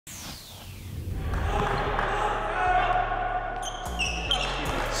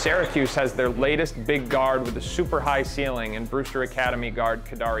Syracuse has their latest big guard with a super high ceiling in Brewster Academy guard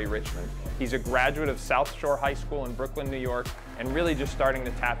Kardary Richmond. He's a graduate of South Shore High School in Brooklyn, New York, and really just starting to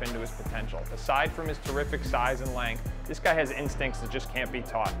tap into his potential. Aside from his terrific size and length, this guy has instincts that just can't be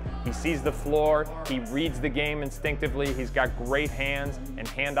taught. He sees the floor, he reads the game instinctively, he's got great hands and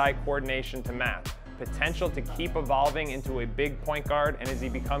hand-eye coordination to match. Potential to keep evolving into a big point guard, and as he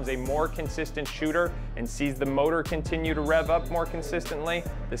becomes a more consistent shooter and sees the motor continue to rev up more consistently,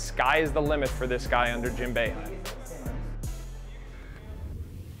 the sky is the limit for this guy under Jim Boeheim.